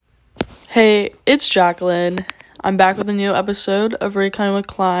Hey, it's Jacqueline. I'm back with a new episode of Recon with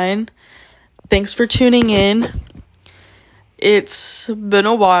Klein. Thanks for tuning in. It's been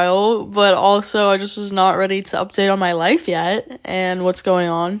a while, but also I just was not ready to update on my life yet and what's going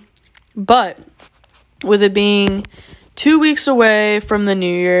on. But with it being 2 weeks away from the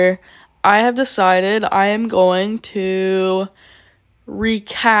new year, I have decided I am going to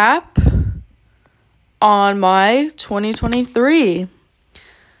recap on my 2023.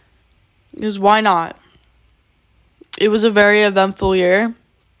 Because why not? It was a very eventful year,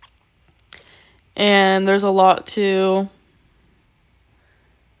 and there's a lot to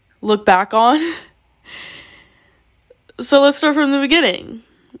look back on. So let's start from the beginning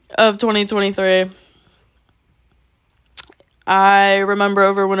of 2023. I remember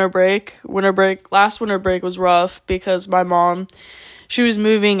over last winter break was rough because my mom, she was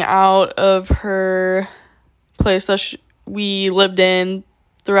moving out of her place that we lived in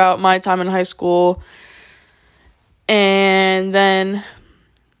throughout my time in high school, and then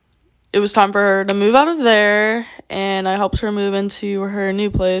it was time for her to move out of there, and I helped her move into her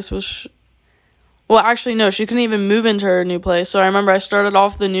new place, she couldn't even move into her new place. So I remember I started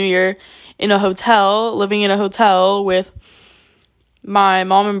off the new year living in a hotel with my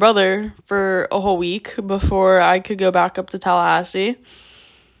mom and brother for a whole week before I could go back up to Tallahassee.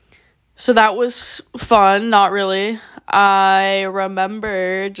 So that was fun, not really. I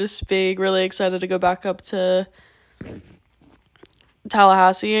remember just being really excited to go back up to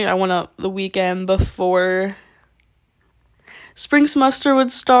Tallahassee. I went up the weekend before spring semester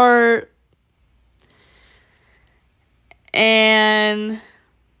would start. And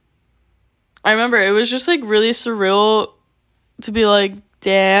I remember it was just really surreal to be like,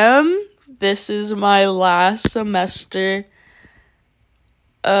 damn, this is my last semester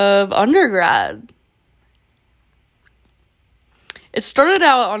of undergrad. It started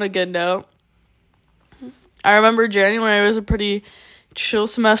out on a good note. I remember January was a pretty chill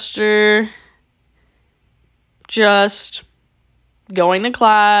semester. Just going to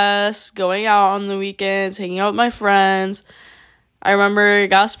class, going out on the weekends, hanging out with my friends. I remember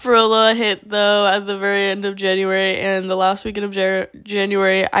Gasparilla hit, though, at the very end of January, and the last weekend of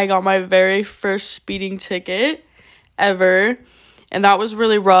January, I got my very first speeding ticket ever. And that was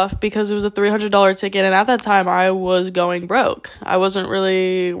really rough because it was a $300 ticket, and at that time, I was going broke. I wasn't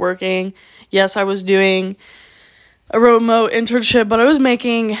really working. Yes, I was doing a remote internship, but I was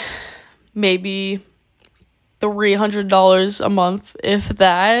making maybe $300 a month, if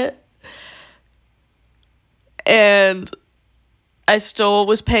that. And I still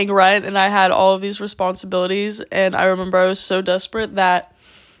was paying rent, and I had all of these responsibilities, and I remember I was so desperate that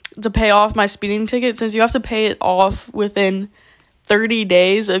to pay off my speeding ticket, since you have to pay it off within 30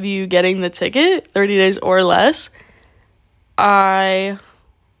 days of you getting the ticket, 30 days or less, I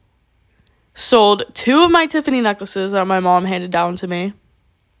sold 2 of my Tiffany necklaces that my mom handed down to me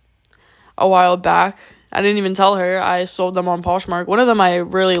a while back. I didn't even tell her. I sold them on Poshmark. One of them I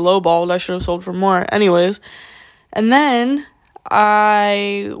really lowballed. I should have sold for more. Anyways, and then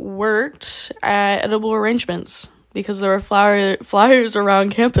I worked at Edible Arrangements because there were flyers around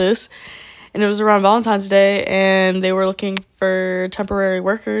campus, and it was around Valentine's Day, and they were looking for temporary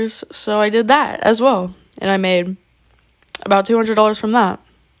workers, so I did that as well, and I made about $200 from that.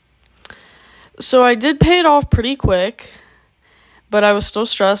 So I did pay it off pretty quick, but I was still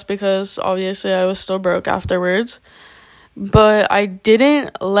stressed because obviously I was still broke afterwards, but I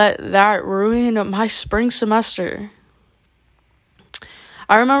didn't let that ruin my spring semester.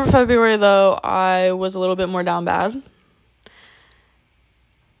 I remember February, though, I was a little bit more down bad.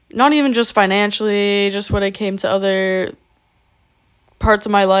 Not even just financially, just when it came to other parts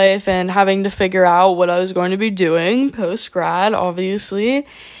of my life and having to figure out what I was going to be doing post-grad, obviously.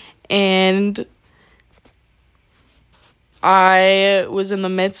 And I was in the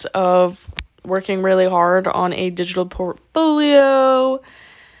midst of working really hard on a digital portfolio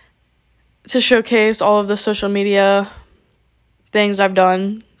to showcase all of the social media things I've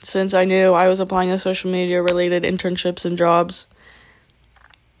done since I knew I was applying to social media related internships and jobs.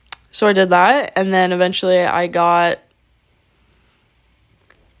 So I did that, and then eventually I got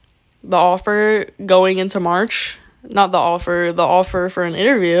the offer going into March. Not the offer for an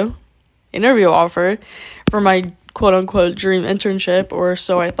interview offer for my quote-unquote dream internship, or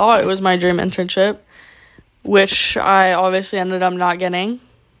so I thought it was my dream internship, which I obviously ended up not getting,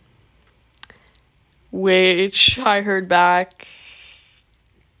 which I heard back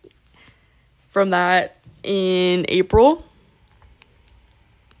from that in April.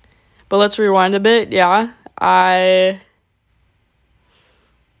 But let's rewind a bit. Yeah, I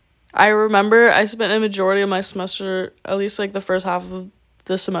remember I spent a majority of my semester, at least like the first half of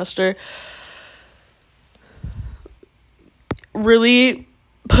this semester, really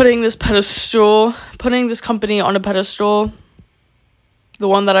putting this company on a pedestal, the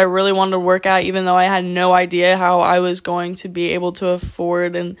one that I really wanted to work at, even though I had no idea how I was going to be able to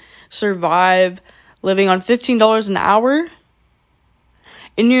afford and survive living on $15 an hour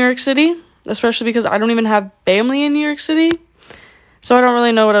in New York City, especially because I don't even have family in New York City. So I don't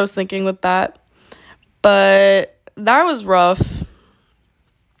really know what I was thinking with that. But that was rough.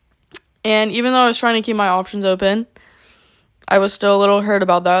 And even though I was trying to keep my options open, I was still a little hurt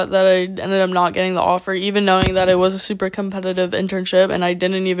about that I ended up not getting the offer, even knowing that it was a super competitive internship, and I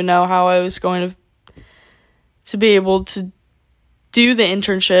didn't even know how I was going to be able to do the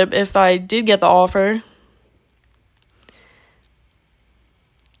internship if I did get the offer.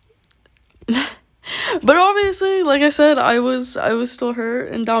 But obviously, like I said, I was still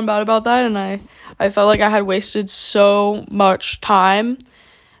hurt and down bad about that, and I felt like I had wasted so much time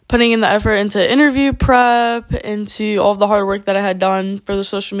putting in the effort into interview prep, into all of the hard work that I had done for the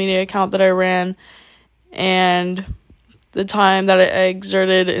social media account that I ran, and the time that I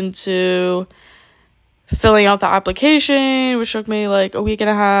exerted into filling out the application, which took me like a week and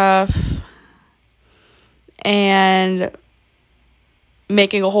a half, and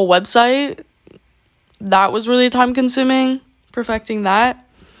making a whole website. That was really time consuming, perfecting that.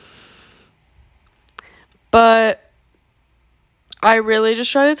 But I really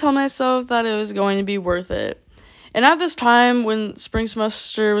just tried to tell myself that it was going to be worth it. And at this time, when spring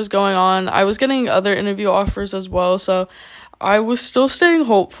semester was going on, I was getting other interview offers as well, so I was still staying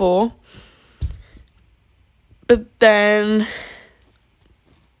hopeful. But then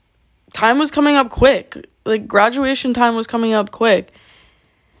time was coming up quick. Like, graduation time was coming up quick.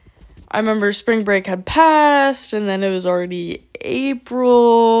 I remember spring break had passed, and then it was already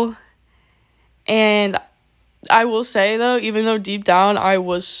April. And I will say, though, even though deep down I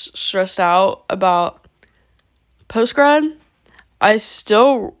was stressed out about post-grad, I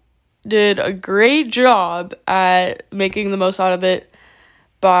still did a great job at making the most out of it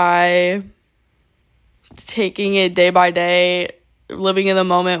by taking it day by day, living in the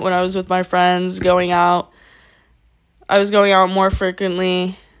moment when I was with my friends, going out. I was going out more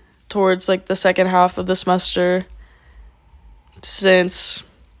frequently towards, like, the second half of the semester, since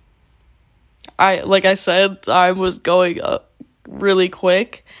like I said, I was going up really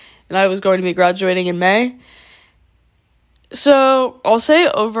quick, and I was going to be graduating in May. So, I'll say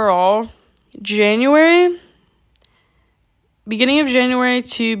overall, beginning of January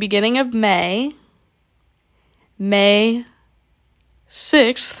to beginning of May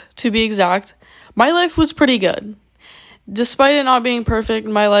 6th to be exact, my life was pretty good. Despite it not being perfect,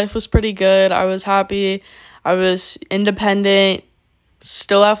 my life was pretty good. I was happy. I was independent.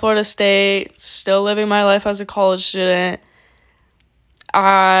 Still at Florida State, still living my life as a college student.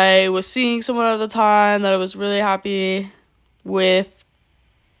 I was seeing someone at the time that I was really happy with.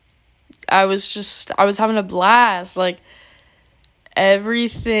 I was having a blast. Like,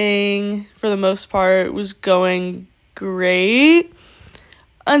 everything, for the most part, was going great.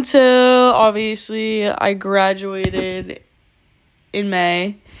 Until, obviously, I graduated in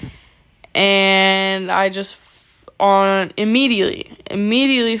May. And I just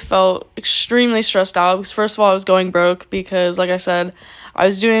immediately felt extremely stressed out, because first of all, I was going broke, because like I said, I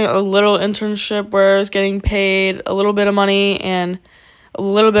was doing a little internship where I was getting paid a little bit of money and a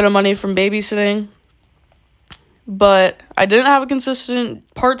little bit of money from babysitting, but I didn't have a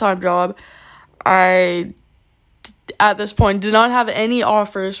consistent part-time job. I, at this point, did not have any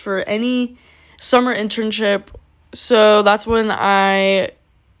offers for any summer internship, so that's when I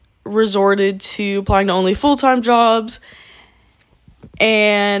resorted to applying to only full-time jobs,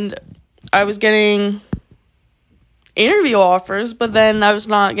 and I was getting interview offers, but then I was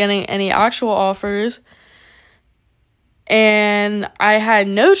not getting any actual offers, and I had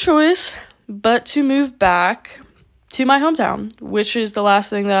no choice but to move back to my hometown, which is the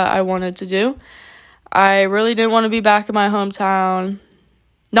last thing that I wanted to do. I really didn't want to be back in my hometown.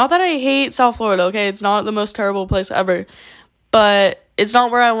 Not that I hate South Florida, okay? It's not the most terrible place ever, but it's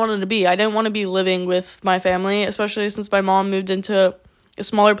not where I wanted to be. I didn't want to be living with my family, especially since my mom moved into a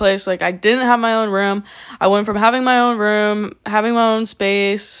smaller place. Like, I didn't have my own room. I went from having my own room, having my own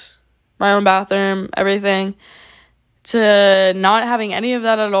space, my own bathroom, everything, to not having any of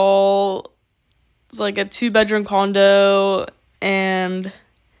that at all. It's like a 2-bedroom condo, and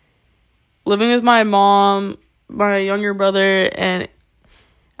living with my mom, my younger brother, and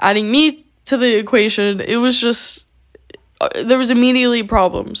adding me to the equation, it was just, there was immediately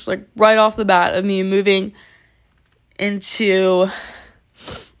problems, like, right off the bat of me moving into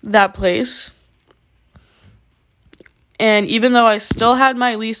that place. And even though I still had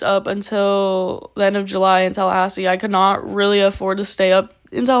my lease up until the end of July in Tallahassee, I could not really afford to stay up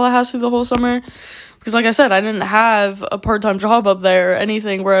in Tallahassee the whole summer. Because like I said, I didn't have a part-time job up there or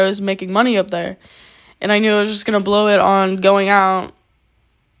anything where I was making money up there. And I knew I was just going to blow it on going out,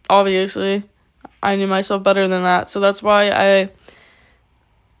 obviously. I knew myself better than that. So that's why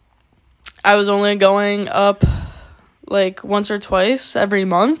I was only going up like once or twice every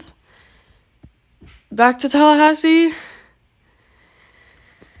month back to Tallahassee.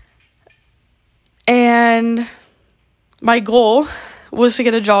 And my goal was to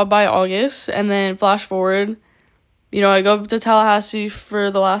get a job by August, and then flash forward, I go up to Tallahassee for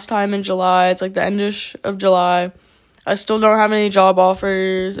the last time in July. It's like the end-ish of July. I still don't have any job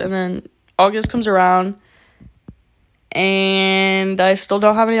offers, and then August comes around, and I still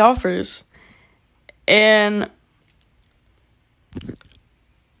don't have any offers. And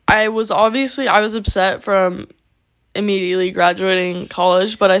I was upset from immediately graduating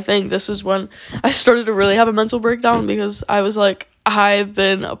college, but I think this is when I started to really have a mental breakdown, because I was like, I've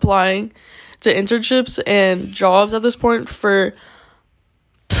been applying to internships and jobs at this point for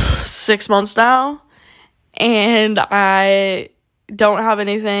 6 months now, and I don't have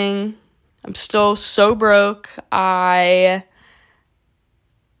anything. I'm still so broke. I'm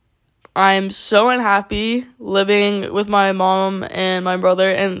so unhappy living with my mom and my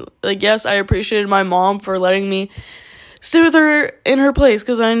brother, and like, yes, I appreciated my mom for letting me stay with her in her place,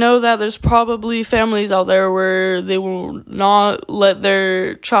 because I know that there's probably families out there where they will not let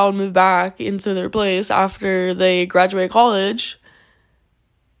their child move back into their place after they graduate college.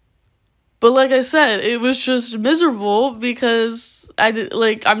 But like I said, it was just miserable because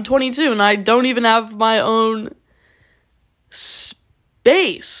I'm 22 and I don't even have my own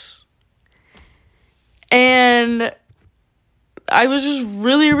space. And I was just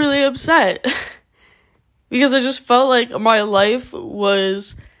really, really upset. Because I just felt like my life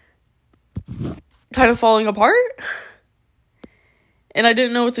was kind of falling apart. And I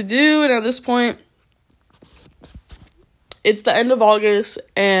didn't know what to do. And at this point, it's the end of August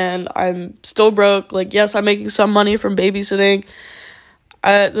and I'm still broke. Like, yes, I'm making some money from babysitting.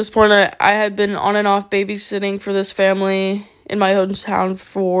 At this point, I had been on and off babysitting for this family in my hometown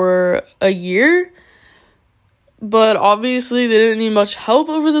for a year. But obviously, they didn't need much help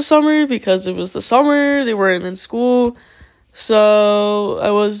over the summer because it was the summer. They weren't in school. So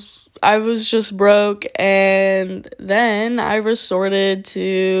I was just broke. And then I resorted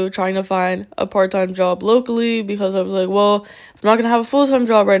to trying to find a part-time job locally because I was like, well, I'm not going to have a full-time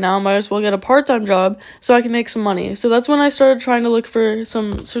job right now. I might as well get a part-time job so I can make some money. So that's when I started trying to look for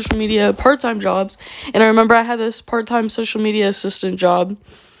some social media part-time jobs. And I remember I had this part-time social media assistant job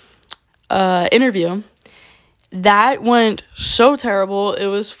interview. That went so terrible. It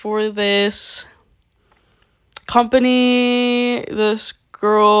was for this company, this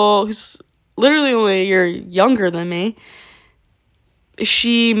girl who's literally only a year younger than me.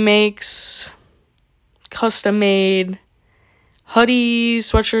 She makes custom-made hoodies,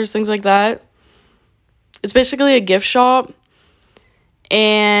 sweatshirts, things like that. It's basically a gift shop.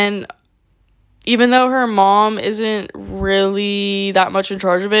 And even though her mom isn't really that much in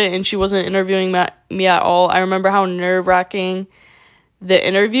charge of it and she wasn't interviewing me at all, I remember how nerve-wracking the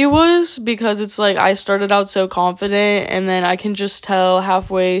interview was, because it's like I started out so confident and then I can just tell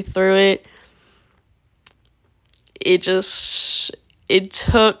halfway through it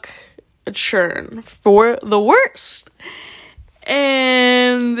took a turn for the worst.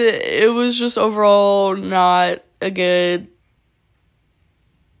 And it was just overall not a good...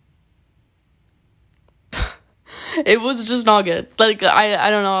 It was just not good. Like, I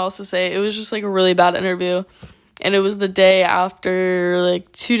don't know what else to say. It was just, like, a really bad interview. And it was the day after, like,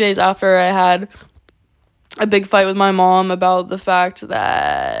 2 days after I had a big fight with my mom about the fact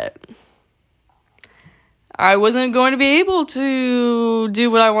that I wasn't going to be able to do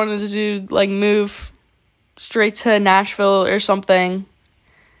what I wanted to do, like, move straight to Nashville or something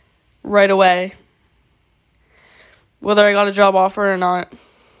right away. Whether I got a job offer or not.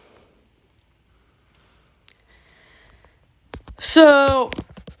 So,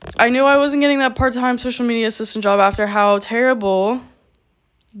 I knew I wasn't getting that part-time social media assistant job after how terrible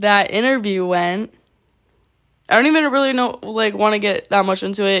that interview went. I don't even really want to get that much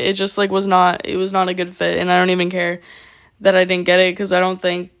into it. It just, was not a good fit, and I don't even care that I didn't get it, because I don't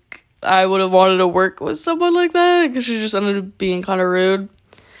think I would have wanted to work with someone like that, because she just ended up being kind of rude.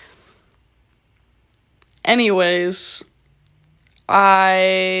 Anyways,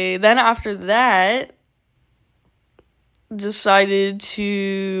 then after that, decided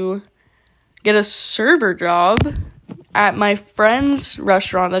to get a server job at my friend's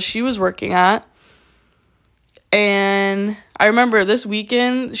restaurant that she was working at. And I remember this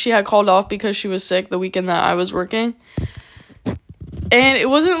weekend, she had called off because she was sick the weekend that I was working. And it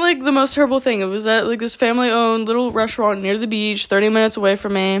wasn't, like, the most terrible thing. It was at, like, this family-owned little restaurant near the beach, 30 minutes away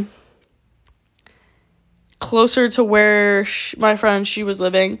from me. Closer to where my friend, she was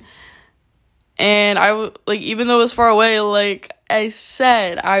living. And even though it was far away, like I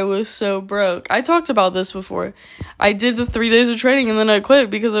said, I was so broke. I talked about this before. I did the 3 days of training and then I quit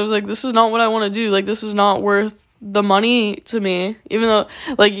because I was like, this is not what I want to do. Like, this is not worth the money to me. Even though,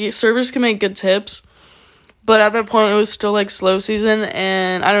 like, servers can make good tips. But at that point, it was still, like, slow season.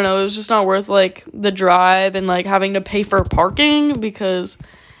 And I don't know, it was just not worth, like, the drive and, like, having to pay for parking because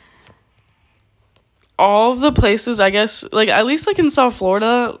all of the places, I guess, like, at least, like, in South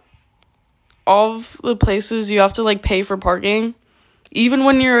Florida, all of the places you have to, like, pay for parking. Even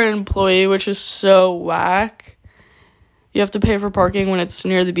when you're an employee, which is so whack. You have to pay for parking when it's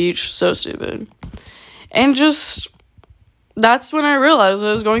near the beach. So stupid. And just, that's when I realized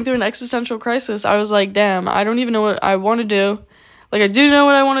I was going through an existential crisis. I was like, damn, I don't even know what I want to do. Like, I do know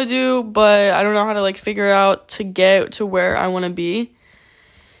what I want to do, but I don't know how to, like, figure out to get to where I want to be.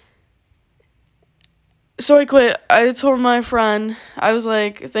 So I quit. I told my friend, I was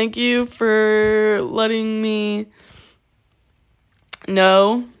like, thank you for letting me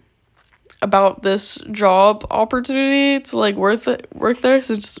know about this job opportunity to, like, work there,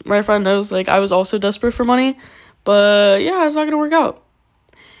 since my friend knows, like, I was also desperate for money. But, yeah, it's not going to work out.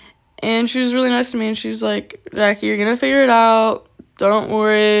 And she was really nice to me, and she was like, Jackie, you're going to figure it out. Don't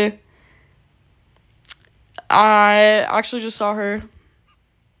worry. I actually just saw her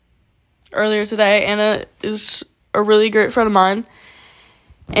earlier today. Anna is a really great friend of mine,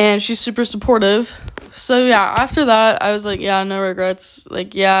 and she's super supportive. So yeah, after that, I was like, yeah, no regrets.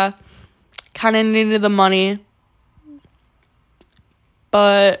 Like, yeah, kind of needed the money,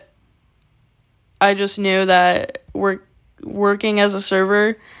 but I just knew that working as a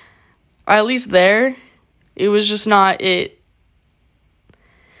server, at least there, it was just not it.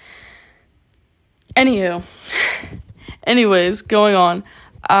 Anyways, going on.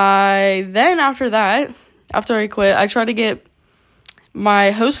 After I quit, I tried to get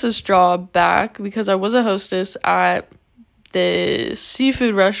my hostess job back because I was a hostess at the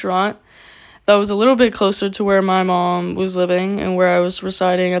seafood restaurant that was a little bit closer to where my mom was living and where I was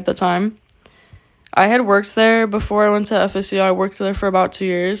residing at the time. I had worked there before I went to FSU. I worked there for about 2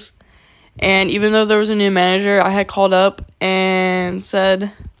 years. And even though there was a new manager, I had called up and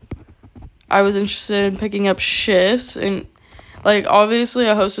said I was interested in picking up shifts. And, like, obviously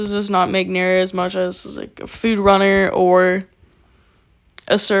a hostess does not make near as much as, like, a food runner or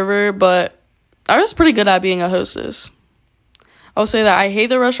a server, but I was pretty good at being a hostess. I'll say that. I hate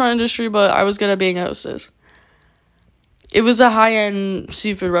the restaurant industry, but I was good at being a hostess. It was a high-end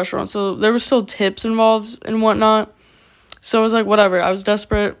seafood restaurant, so there were still tips involved and whatnot. So I was like, whatever. I was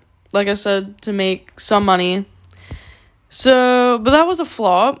desperate, like I said, to make some money. So, but that was a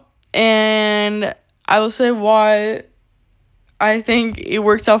flop, and I will say why I think it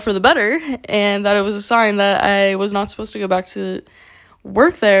worked out for the better, and that it was a sign that I was not supposed to go back to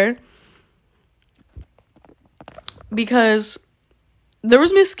work there, because there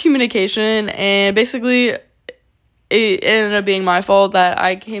was miscommunication, and basically it ended up being my fault that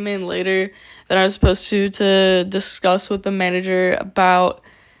I came in later than I was supposed to discuss with the manager about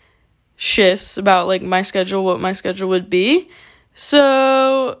shifts, about, like, my schedule, what my schedule would be.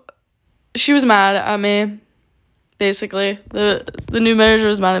 So she was mad at me. Basically, the new manager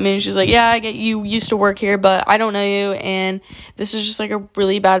was mad at me, and she's like, yeah, I get you used to work here, but I don't know you, and this is just, like, a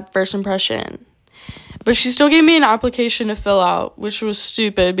really bad first impression. But she still gave me an application to fill out, which was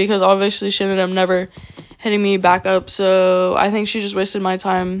stupid, because obviously she ended up never hitting me back up, so I think she just wasted my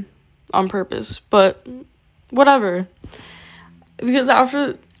time on purpose. But whatever. Because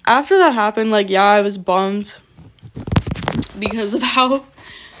after that happened, like, yeah, I was bummed because of how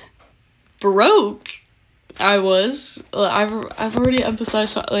broke I was. I've already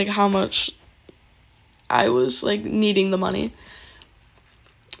emphasized, like, how much I was, like, needing the money.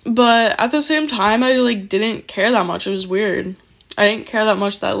 But at the same time, I, like, didn't care that much. It was weird. I didn't care that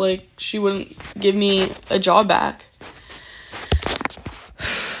much that, like, she wouldn't give me a job back.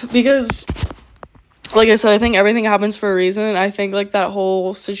 Because, like I said, I think everything happens for a reason. I think, like, that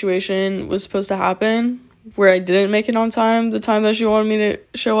whole situation was supposed to happen where I didn't make it on time, the time that she wanted me to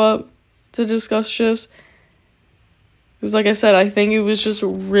show up to discuss shifts. Because, like I said, I think it was just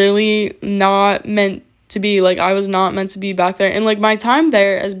really not meant to be. Like, I was not meant to be back there. And, like, my time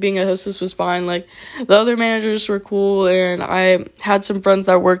there as being a hostess was fine. Like, the other managers were cool, and I had some friends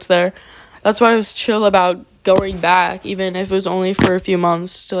that worked there. That's why I was chill about going back, even if it was only for a few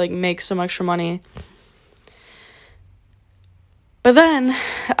months, to, like, make some extra money. But then,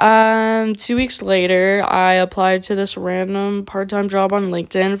 2 weeks later, I applied to this random part-time job on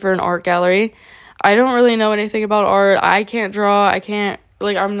LinkedIn for an art gallery. I don't really know anything about art. I can't draw.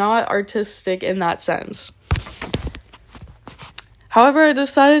 I'm not artistic in that sense. However, I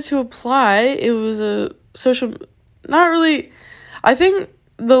decided to apply. It was I think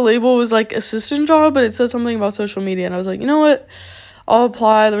the label was like assistant job, but it said something about social media, and I was like, you know what? I'll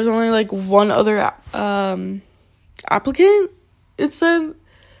apply. There was only like one other applicant, it said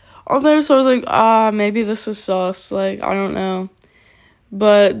on there, so I was like, maybe this is sus, like, I don't know.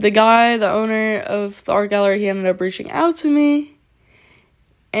 But the owner of the art gallery, he ended up reaching out to me,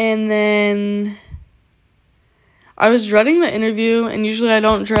 and then I was dreading the interview, and usually I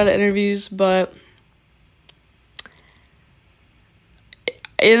don't dread interviews, but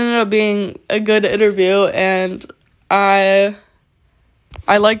it ended up being a good interview, and I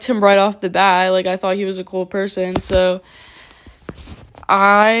liked him right off the bat. Like, I thought he was a cool person, so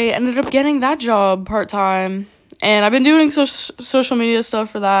I ended up getting that job part-time, and I've been doing social media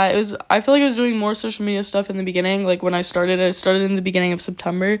stuff for that. I feel like I was doing more social media stuff in the beginning. Like, when I started in the beginning of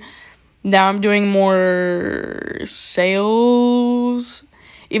September. Now I'm doing more sales,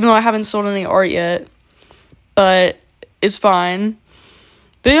 even though I haven't sold any art yet, but it's fine.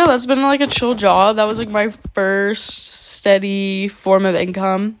 But yeah, that's been like a chill job. That was like my first steady form of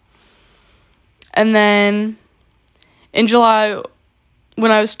income. And then in July,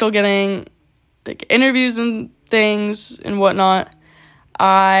 when I was still getting like interviews and things and whatnot,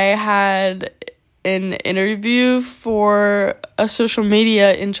 I had an interview for a social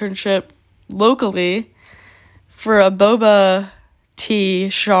media internship locally for a boba tea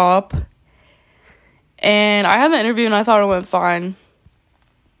shop. And I had the interview and I thought it went fine.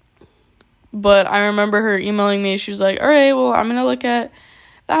 But I remember her emailing me. She was like, all right, well, I'm going to look at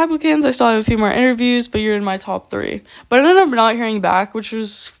the applicants. I still have a few more interviews, but you're in my top 3. But I ended up not hearing back, which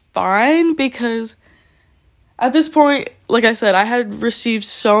was fine because at this point, like I said, I had received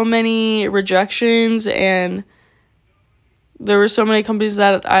so many rejections, and there were so many companies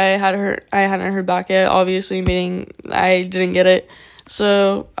that I hadn't heard back yet, obviously, meaning I didn't get it.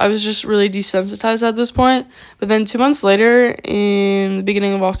 So I was just really desensitized at this point. But then 2 months later, in the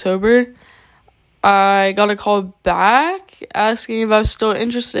beginning of October, I got a call back asking if I was still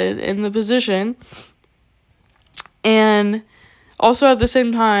interested in the position. And also at the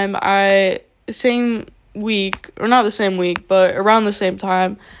same time, around the same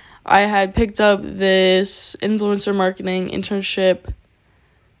time, I had picked up this influencer marketing internship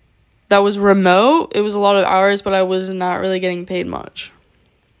that was remote. It was a lot of hours, but I was not really getting paid much.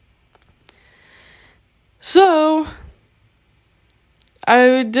 So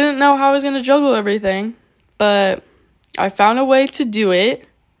I didn't know how I was going to juggle everything, but I found a way to do it.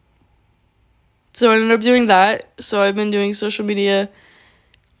 So I ended up doing that. So I've been doing social media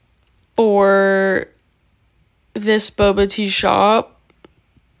for this boba tea shop.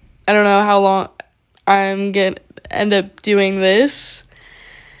 I don't know how long I'm going to end up doing this.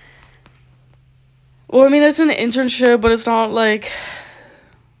 Well, I mean, it's an internship, but it's not like,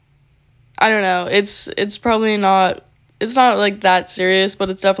 I don't know. It's probably not, it's not like that serious, but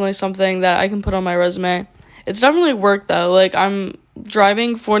it's definitely something that I can put on my resume. It's definitely work though. Like, I'm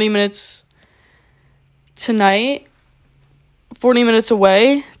driving 40 minutes tonight, 40 minutes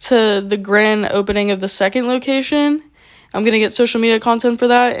away to the grand opening of the second location. I'm going to get social media content for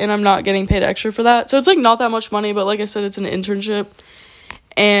that, and I'm not getting paid extra for that. So it's like not that much money, but like I said, it's an internship,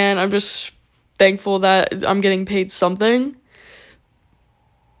 and I'm just thankful that I'm getting paid something.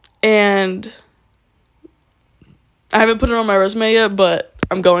 And I haven't put it on my resume yet, but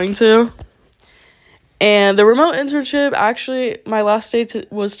I'm going to. And the remote internship, actually, my last day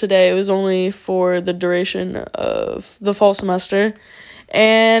was today. It was only for the duration of the fall semester,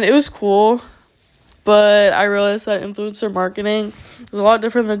 and it was cool. But I realized that influencer marketing is a lot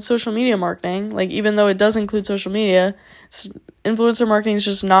different than social media marketing. Like, even though it does include social media, influencer marketing is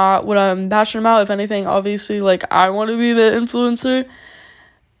just not what I'm passionate about. If anything, obviously, like, I want to be the influencer.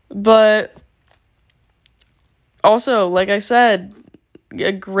 But also, like I said,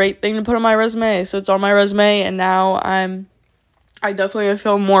 a great thing to put on my resume. So it's on my resume, and now I definitely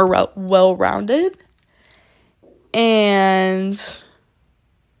feel more well-rounded. And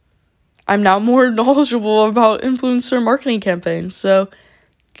I'm now more knowledgeable about influencer marketing campaigns, so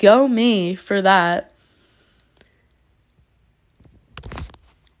go me for that.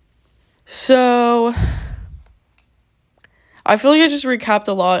 So I feel like I just recapped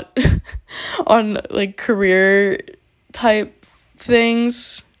a lot on like career type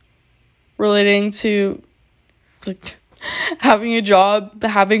things relating to like having a job,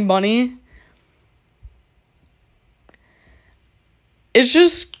 having money. it's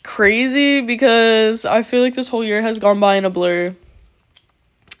just crazy because I feel like this whole year has gone by in a blur.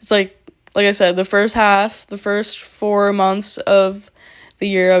 It's like I said, the first 4 months of the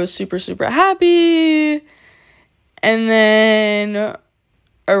year, I was super, super happy. And then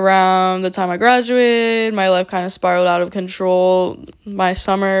around the time I graduated, my life kind of spiraled out of control. My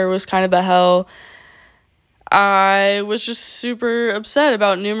summer was kind of a hell. I was just super upset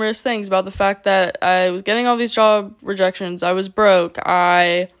about numerous things, about the fact that I was getting all these job rejections. I was broke.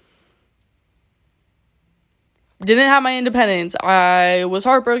 I didn't have my independence. I was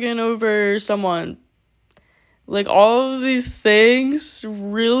heartbroken over someone. Like, all of these things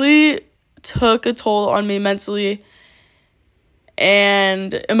really took a toll on me mentally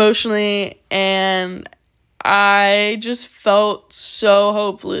and emotionally, and I just felt so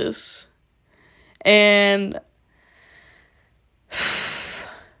hopeless. And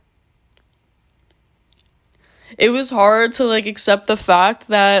it was hard to, like, accept the fact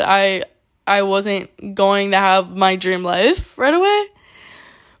that I wasn't going to have my dream life right away,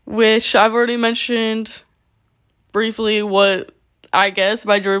 which I've already mentioned briefly. What I guess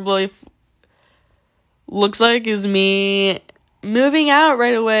my dream life looks like is me moving out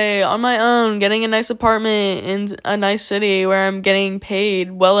right away on my own, getting a nice apartment in a nice city where I'm getting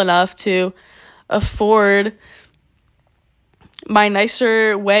paid well enough to afford my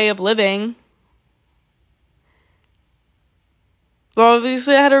nicer way of living. But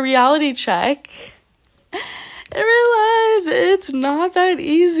obviously I had a reality check and realized it's not that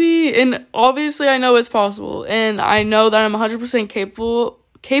easy. And obviously I know it's possible, and I know that I'm 100%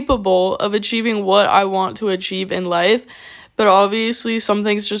 capable of achieving what I want to achieve in life. But obviously some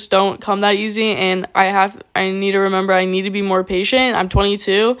things just don't come that easy, and I need to remember I need to be more patient. I'm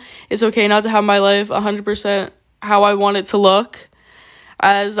 22. It's okay not to have my life 100% how I want it to look,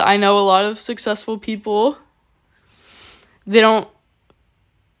 as I know a lot of successful people, they don't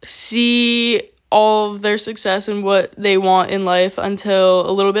see all of their success and what they want in life until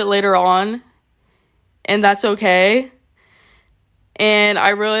a little bit later on, and that's okay. And I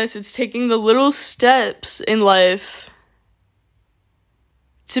realized it's taking the little steps in life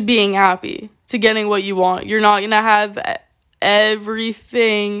to being happy, to getting what you want. You're not going to have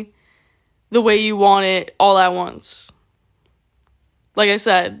everything the way you want it all at once. Like I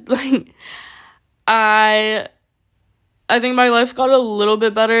said, I think my life got a little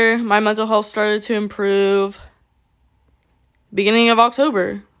bit better. My mental health started to improve beginning of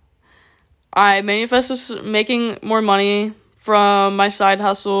October. I manifested making more money from my side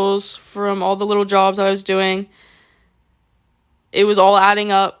hustles, from all the little jobs that I was doing. It was all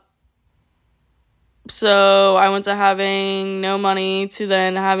adding up. So I went to having no money to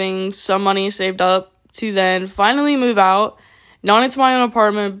then having some money saved up to then finally move out. Not into my own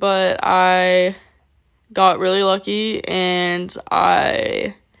apartment, but I got really lucky and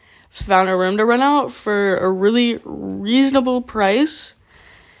I found a room to rent out for a really reasonable price.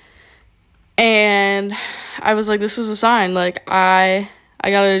 And I was like, this is a sign. Like, I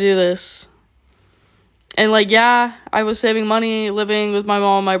gotta do this. And, like, yeah, I was saving money living with my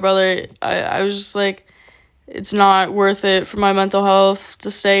mom and my brother. I was just like, it's not worth it for my mental health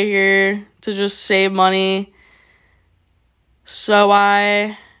to stay here, to just save money. So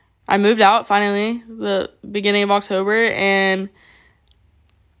I moved out finally, the beginning of October, and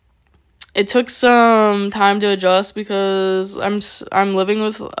it took some time to adjust because I'm living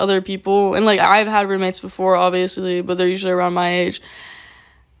with other people, and, like, I've had roommates before, obviously, but they're usually around my age.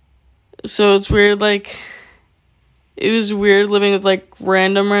 So it's weird, like, it was weird living with, like,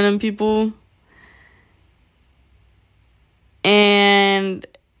 random people. And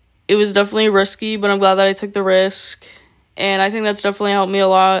it was definitely risky, but I'm glad that I took the risk. And I think that's definitely helped me a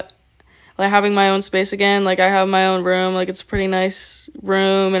lot. Like, having my own space again. Like, I have my own room. Like, it's a pretty nice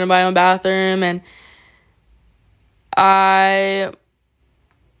room and my own bathroom. And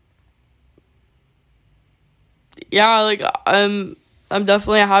I'm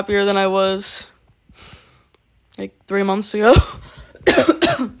definitely happier than I was, like, 3 months ago.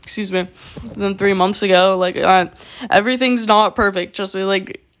 Excuse me. Than 3 months ago. Like, everything's not perfect. Trust me,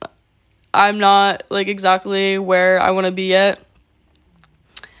 like, I'm not, like, exactly where I want to be yet.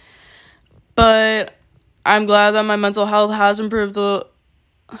 But I'm glad that my mental health has improved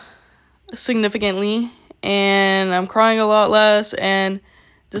significantly, and I'm crying a lot less, and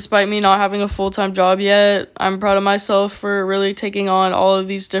despite me not having a full-time job yet, I'm proud of myself for really taking on all of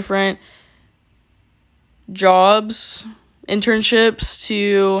these different jobs, internships,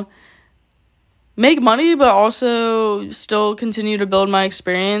 to make money, but also still continue to build my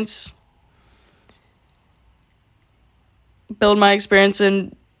experience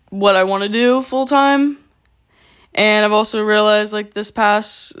in what I want to do full-time. And I've also realized, like, this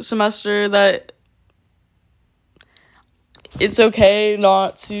past semester that it's okay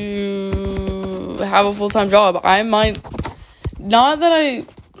not to have a full-time job. I might, not that I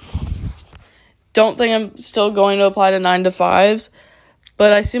don't think I'm still going to apply to 9-to-5s,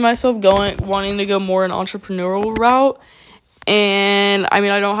 but I see myself wanting to go more an entrepreneurial route. And I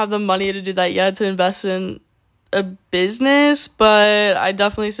mean, I don't have the money to do that yet, to invest in a business, but I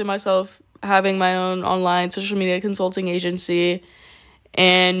definitely see myself having my own online social media consulting agency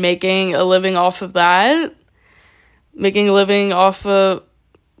and making a living off of that. Making a living off of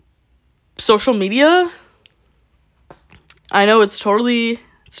social media. I know it's totally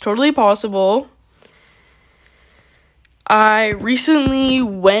possible. I recently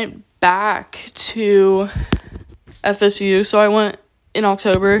went back to FSU, so I went in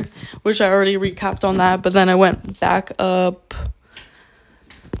October, which I already recapped on that, but then I went back up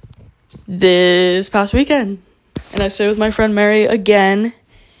this past weekend, and I stayed with my friend Mary again,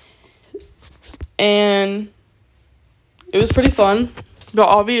 and it was pretty fun, but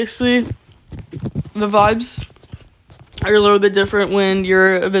obviously the vibes are a little bit different when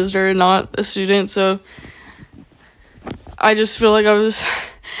you're a visitor and not a student, so I just feel like I was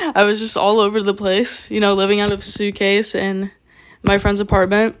just all over the place, living out of a suitcase in my friend's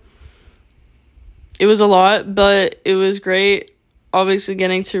apartment. It was a lot, but it was great, obviously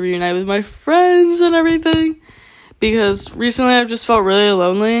getting to reunite with my friends and everything, because recently I've just felt really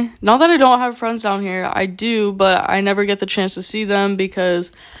lonely. Not that I don't have friends down here, I do, but I never get the chance to see them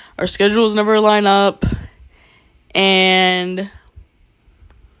because our schedules never line up, and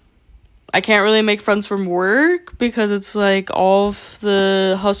I can't really make friends from work because it's like all of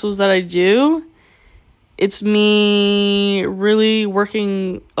the hustles that I do, it's me really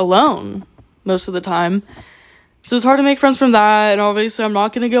working alone most of the time. So it's hard to make friends from that, and obviously I'm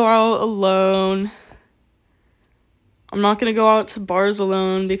not going to go out alone. I'm not going to go out to bars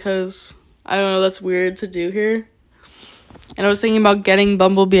alone because, I don't know, that's weird to do here. And I was thinking about getting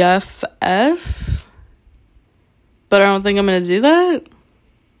Bumble BFF, but I don't think I'm going to do that.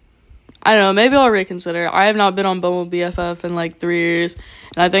 I don't know, maybe I'll reconsider. I have not been on Bumble BFF in like 3 years,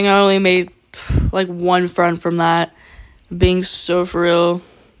 and I think I only made like one friend from that. Being so for real.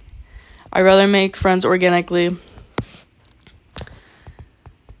 I'd rather make friends organically.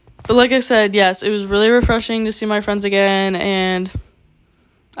 But like I said, yes, it was really refreshing to see my friends again, and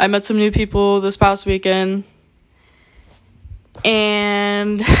I met some new people this past weekend.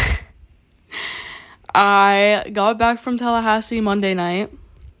 And I got back from Tallahassee Monday night.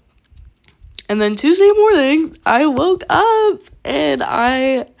 And then Tuesday morning, I woke up and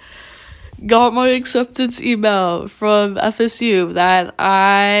I got my acceptance email from FSU that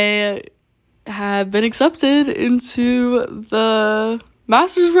I have been accepted into the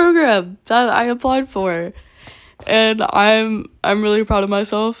master's program that I applied for. And I'm really proud of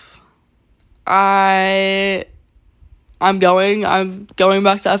myself. I'm going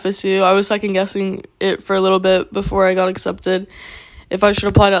back to FSU. I was second guessing it for a little bit before I got accepted, if I should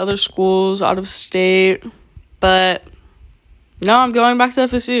apply to other schools out of state, but no, I'm going back to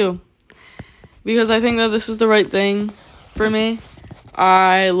FSU because I think that this is the right thing for me.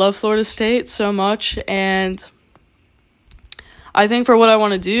 I love Florida State so much, and I think for what I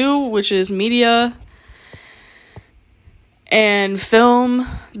want to do, which is media and film,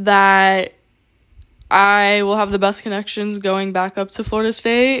 that I will have the best connections going back up to Florida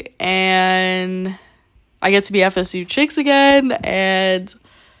State, and I get to be FSU Chicks again, and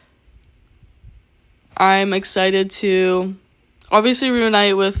I'm excited to obviously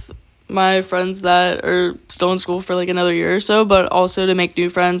reunite with my friends that are still in school for like another year or so, but also to make new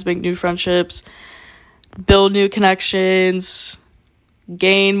friends, make new friendships, build new connections,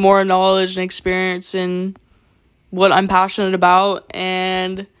 gain more knowledge and experience in what I'm passionate about.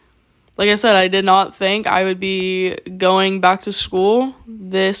 And like I said, I did not think I would be going back to school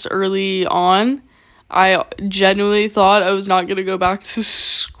this early on. I genuinely thought I was not going to go back to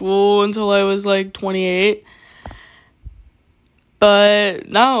school until I was like 28. But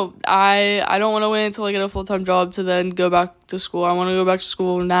no, I don't want to wait until I get a full-time job to then go back to school. I want to go back to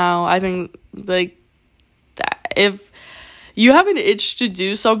school now. I think like if you have an itch to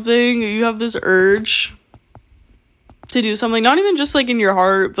do something, you have this urge to do something, not even just like in your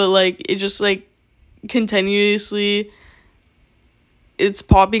heart, but like it just like continuously it's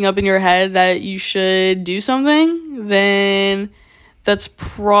popping up in your head that you should do something, then that's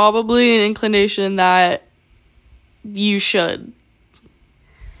probably an inclination that you should.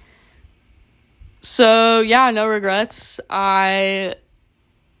 So yeah, no regrets. Go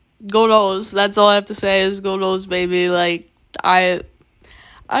Noles. That's all I have to say is go Noles, baby. Like I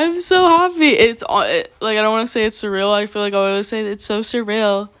I'm so happy. Like, I don't want to say it's surreal. I feel like I always say it's so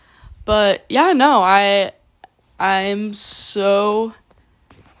surreal. But yeah, no, I'm so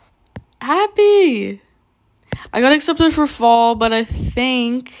happy. I got accepted for fall, but I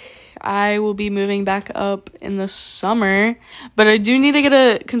think I will be moving back up in the summer. But I do need to get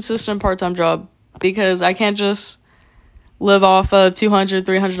a consistent part-time job because I can't just live off of $200,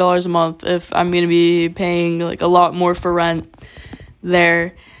 $300 a month if I'm going to be paying like a lot more for rent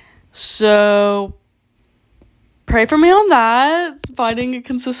there. So pray for me on that, finding a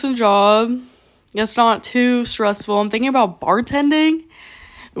consistent job. It's not too stressful. I'm thinking about bartending,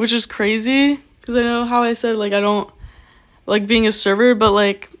 which is crazy because I know how I said, like, I don't like being a server, but,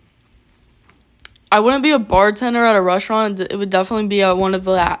 like, I wouldn't be a bartender at a restaurant. It would definitely be at one of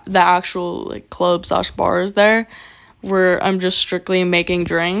the actual, like, club/bars there where I'm just strictly making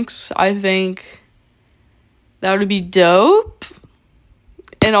drinks. I think that would be dope.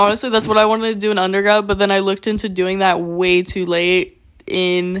 And honestly, that's what I wanted to do in undergrad, but then I looked into doing that way too late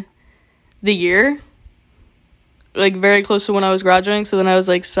in the year. Like, very close to when I was graduating, so then I was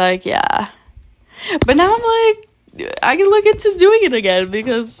like, psych, yeah. But now I'm like, I can look into doing it again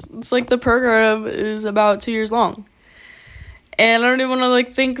because it's like the program is about 2 years long. And I don't even want to,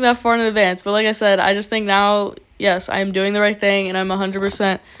 like, think that far in advance. But like I said, I just think now, yes, I am doing the right thing, and I'm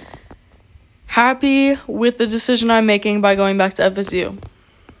 100% happy with the decision I'm making by going back to FSU.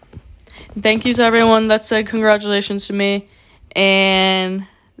 Thank you to everyone that said congratulations to me and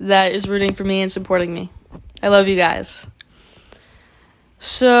that is rooting for me and supporting me. I love you guys.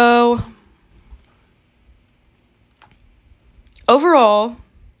 So, overall,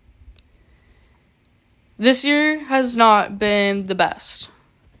 this year has not been the best.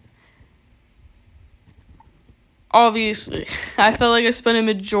 Obviously, I felt like I spent a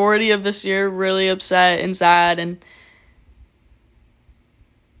majority of this year really upset and sad and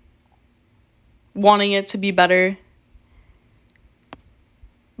wanting it to be better.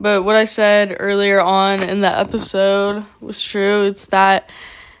 But what I said earlier on in the episode was true. It's that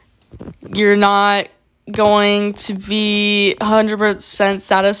you're not going to be 100%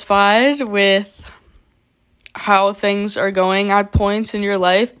 satisfied with how things are going at points in your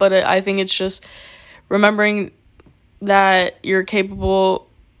life, but I think it's just remembering that you're capable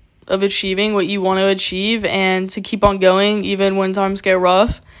of achieving what you want to achieve and to keep on going even when times get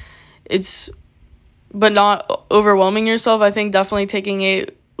rough. But not overwhelming yourself. I think definitely taking a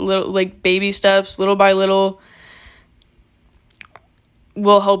little, like, baby steps, little by little,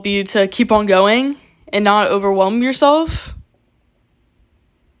 will help you to keep on going and not overwhelm yourself.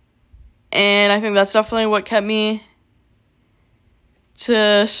 And I think that's definitely what kept me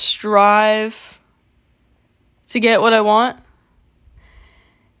to strive to get what I want.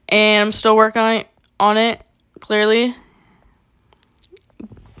 And I'm still working on it, clearly.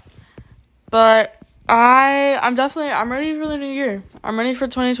 But I'm ready for the new year. I'm ready for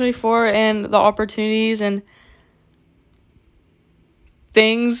 2024 and the opportunities and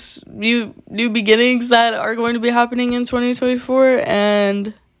things, new beginnings that are going to be happening in 2024.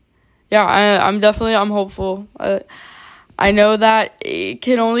 And yeah, I'm hopeful. I know that it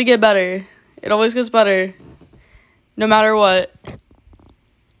can only get better. It always gets better, no matter what.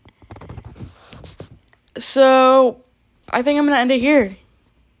 So I think I'm gonna end it here.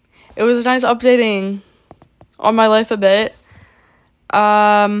 It was nice updating on my life a bit.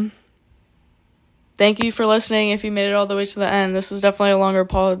 Thank you for listening if you made it all the way to the end. This is definitely a longer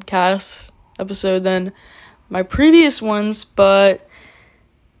podcast episode than my previous ones, but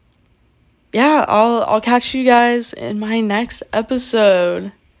yeah, I'll catch you guys in my next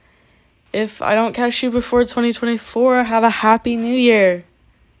episode. If I don't catch you before 2024, have a happy new year.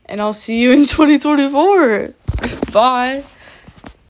 And I'll see you in 2024. Bye.